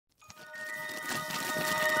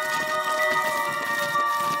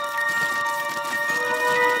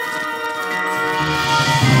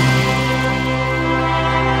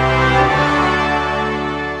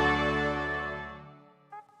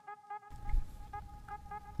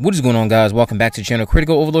What is going on, guys? Welcome back to the channel.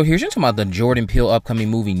 Critical Overlord here. Just talking about the Jordan Peele upcoming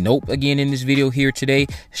movie Nope again in this video here today.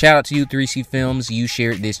 Shout out to you, 3C Films. You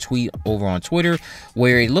shared this tweet over on Twitter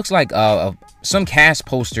where it looks like some cast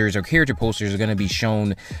posters or character posters are going to be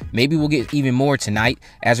shown. Maybe we'll get even more tonight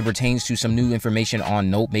as it pertains to some new information on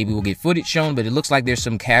Nope. Maybe we'll get footage shown, but it looks like there's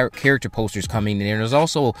some character posters coming in. And there's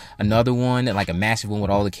also another one, like a massive one with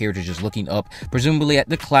all the characters just looking up, presumably at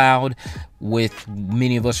the cloud, with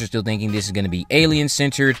many of us are still thinking this is going to be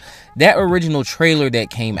alien-centered. That original trailer that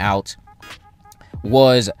came out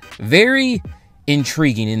was very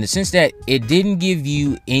intriguing in the sense that it didn't give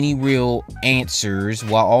you any real answers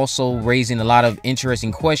while also raising a lot of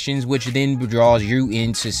interesting questions, which then draws you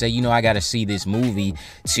in to say, you know, I got to see this movie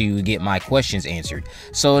to get my questions answered.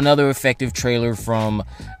 So another effective trailer from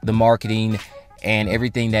the marketing and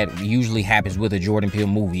everything that usually happens with a Jordan Peele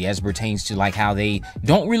movie as pertains to like how they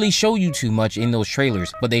don't really show you too much in those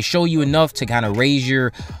trailers, but they show you enough to kind of raise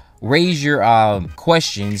your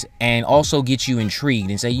questions and also get you intrigued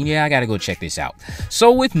and say, yeah, I gotta go check this out.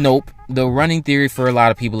 So with Nope, the running theory for a lot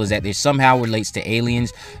of people is that this somehow relates to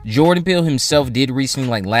aliens. Jordan Peele himself did recently,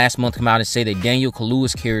 like last month, come out and say that Daniel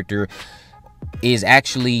Kaluuya's character is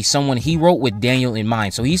actually someone he wrote with Daniel in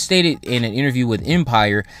mind. So he stated in an interview with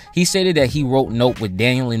Empire, he stated that he wrote Nope with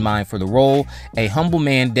Daniel in mind for the role, a humble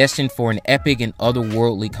man destined for an epic and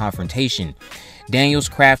otherworldly confrontation. Daniel's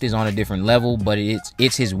craft is on a different level, but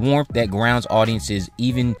it's his warmth that grounds audiences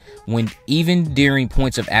even during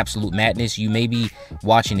points of absolute madness. You may be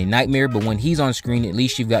watching a nightmare, but when he's on screen, at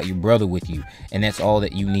least you've got your brother with you, and that's all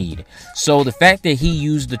that you need. So the fact that he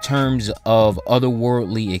used the terms of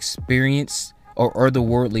otherworldly experience or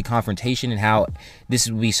otherworldly confrontation and how this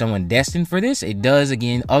would be someone destined for this, it does,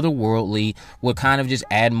 again, otherworldly would kind of just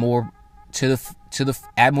add more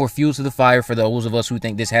add more fuel to the fire for those of us who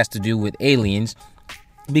think this has to do with aliens,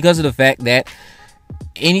 because of the fact that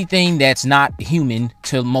anything that's not human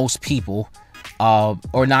to most people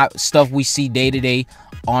or not stuff we see day to day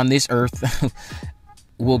on this earth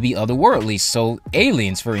will be otherworldly. So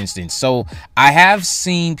aliens, for instance. So I have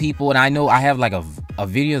seen people, and I know I have like a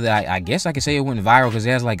video that I guess I could say it went viral because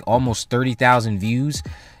it has like almost 30,000 views.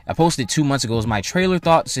 I posted 2 months ago. It was my trailer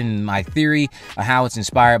thoughts and my theory of how it's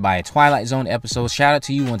inspired by a Twilight Zone episode. Shout out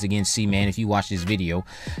to you once again, C-Man, if you watch this video.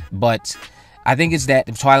 But I think it's that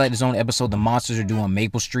the Twilight Zone episode the monsters are doing on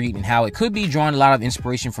Maple Street, and how it could be drawing a lot of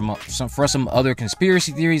inspiration from some other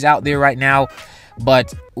conspiracy theories out there right now.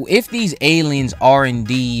 But if these aliens are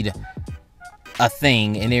indeed a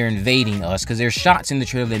thing and they're invading us, because there's shots in the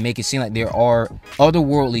trailer that make it seem like there are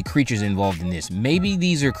otherworldly creatures involved in this. Maybe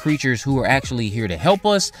these are creatures who are actually here to help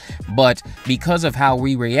us, but because of how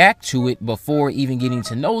we react to it before even getting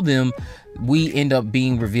to know them, we end up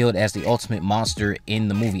being revealed as the ultimate monster in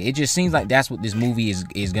the movie. It just seems like that's what this movie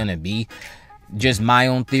is gonna be. Just my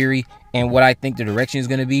own theory and what I think the direction is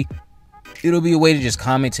gonna be. It'll be a way to just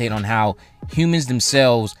commentate on how humans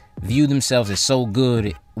themselves view themselves as so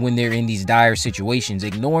good when they're in these dire situations,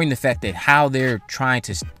 ignoring the fact that how they're trying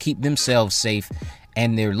to keep themselves safe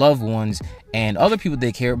and their loved ones and other people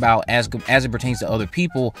they care about as it pertains to other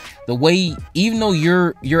people. The way, even though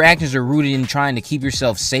your actions are rooted in trying to keep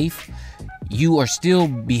yourself safe, you are still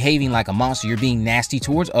behaving like a monster. You're being nasty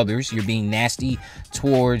towards others. You're being nasty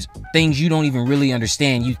towards things you don't even really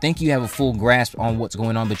understand. You think you have a full grasp on what's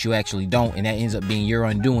going on, but you actually don't. And that ends up being your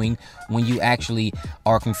undoing when you actually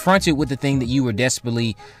are confronted with the thing that you were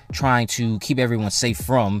desperately trying to keep everyone safe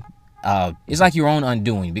from. It's like your own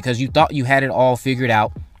undoing, because you thought you had it all figured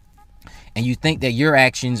out. And you think that your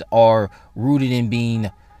actions are rooted in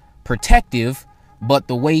being protective, but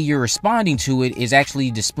the way you're responding to it is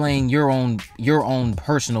actually displaying your own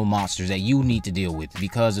personal monsters that you need to deal with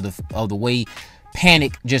because of the way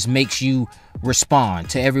panic just makes you respond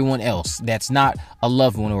to everyone else that's not a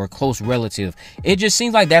loved one or a close relative. It just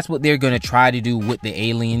seems like that's what they're going to try to do with the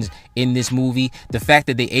aliens in this movie. The fact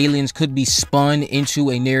that the aliens could be spun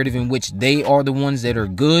into a narrative in which they are the ones that are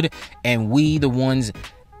good and we, the ones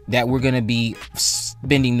that we're going to be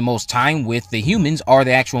spending the most time with, the humans, are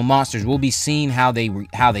the actual monsters. We'll be seeing how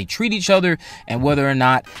they treat each other and whether or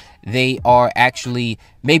not they are actually,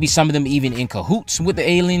 maybe some of them even in cahoots with the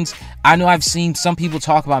aliens. I know I've seen some people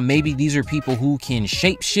talk about maybe these are people who can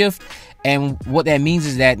shapeshift, and what that means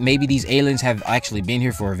is that maybe these aliens have actually been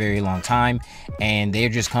here for a very long time and they're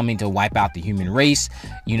just coming to wipe out the human race.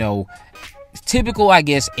 You know, typical, I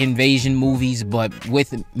guess, invasion movies, but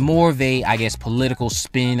with more of a, I guess, political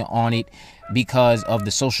spin on it because of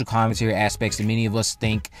the social commentary aspects that many of us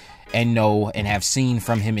think and know and have seen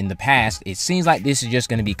from him in the past. It seems like this is just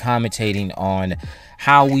going to be commentating on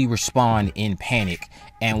how we respond in panic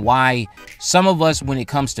and why some of us, when it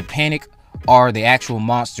comes to panic, are the actual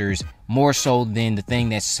monsters more so than the thing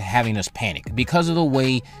that's having us panic, because of the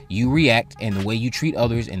way you react and the way you treat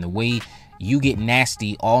others and the way you get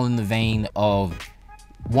nasty, all in the vein of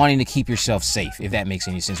wanting to keep yourself safe, if that makes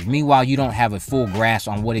any sense. Meanwhile, you don't have a full grasp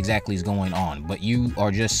on what exactly is going on, but you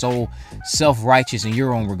are just so self-righteous in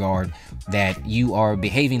your own regard that you are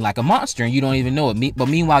behaving like a monster and you don't even know it. But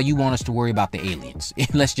meanwhile, you want us to worry about the aliens.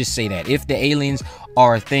 Let's just say that if the aliens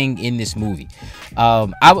are a thing in this movie,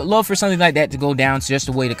 I would love for something like that to go down, to just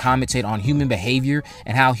a way to commentate on human behavior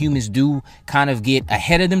and how humans do kind of get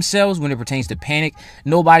ahead of themselves when it pertains to panic.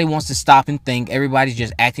 Nobody wants to stop and think. Everybody's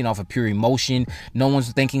just acting off of pure emotion. No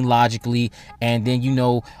one's thinking logically, and then, you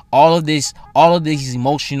know, all of these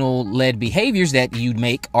emotional led behaviors that you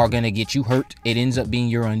make are going to get you hurt. It ends up being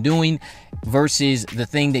your undoing, versus the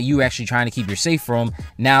thing that you're actually trying to keep yourself safe from.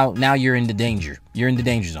 Now you're in the danger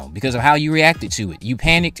zone because of how you reacted to it. You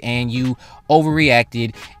panicked and you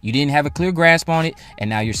overreacted. You didn't have a clear grasp on it, and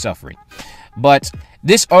now you're suffering. But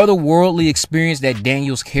this otherworldly experience that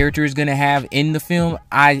Daniel's character is going to have in the film,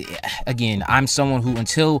 I'm someone who,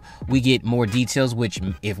 until we get more details, which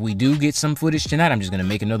if we do get some footage tonight, I'm just going to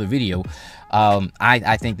make another video.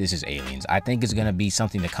 I think this is aliens. I think it's going to be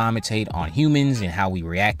something to commentate on humans and how we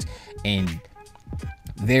react in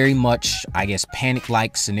very much, I guess,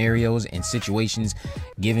 panic-like scenarios and situations,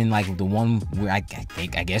 given like the one where I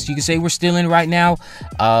guess you could say we're still in right now,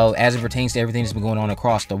 as it pertains to everything that's been going on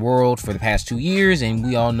across the world for the past 2 years. And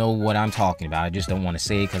we all know what I'm talking about. I just don't want to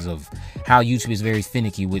say it because of how YouTube is very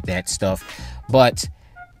finicky with that stuff. But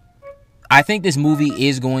I think this movie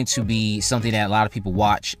is going to be something that a lot of people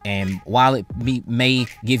watch, and while it may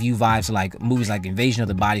give you vibes like movies like Invasion of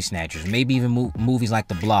the Body Snatchers, maybe even movies like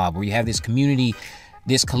The Blob, where you have this community,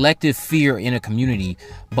 this collective fear in a community,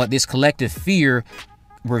 but this collective fear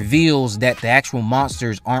reveals that the actual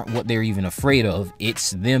monsters aren't what they're even afraid of.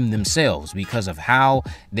 It's them themselves, because of how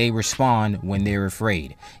they respond when they're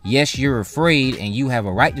afraid. Yes, you're afraid and you have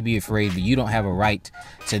a right to be afraid, but you don't have a right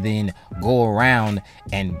to then go around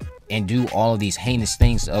and do all of these heinous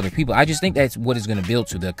things to other people. I just think that's what it's going to build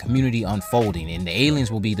to, the community unfolding, and the aliens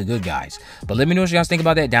will be the good guys. But let me know what you guys think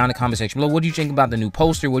about that down in the comment section below. What do you think about the new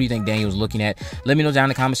poster? What do you think Daniel's looking at? Let me know down in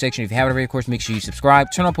the comment section. If you haven't already, of course, make sure you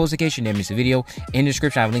subscribe, turn on post notifications, never miss a video. In the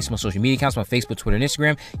description, I have links to my social media accounts, my Facebook, Twitter, and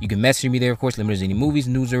Instagram. You can message me there, of course. Let me know if there's any movies,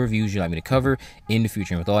 news, or reviews you'd like me to cover in the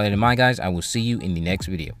future. And with all that in mind, guys, I will see you in the next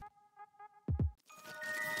video.